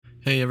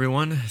Hey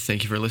everyone,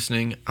 thank you for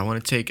listening. I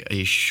want to take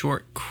a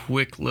short,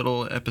 quick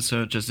little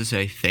episode just to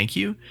say thank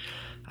you.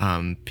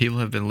 People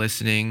have been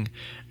listening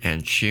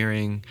and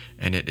sharing,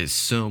 and it is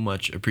so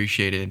much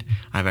appreciated.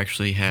 I've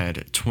actually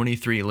had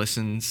 23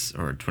 listens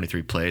or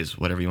 23 plays,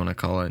 whatever you want to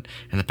call it,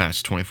 in the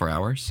past 24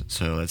 hours.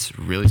 So that's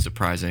really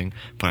surprising,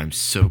 but I'm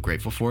so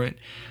grateful for it.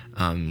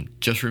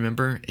 Just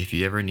remember, if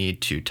you ever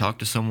need to talk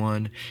to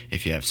someone,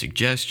 if you have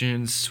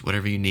suggestions,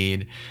 whatever you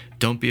need,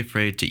 don't be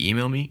afraid to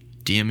email me.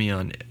 DM me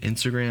on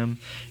Instagram.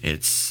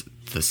 It's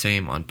the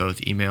same on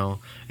both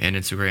email and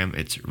Instagram.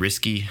 It's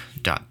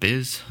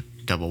risky.biz,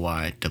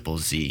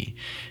 YZZ,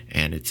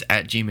 and it's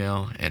at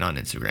Gmail and on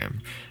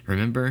Instagram.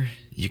 Remember,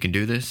 you can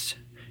do this,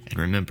 and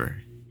remember,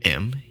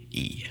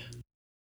 ME.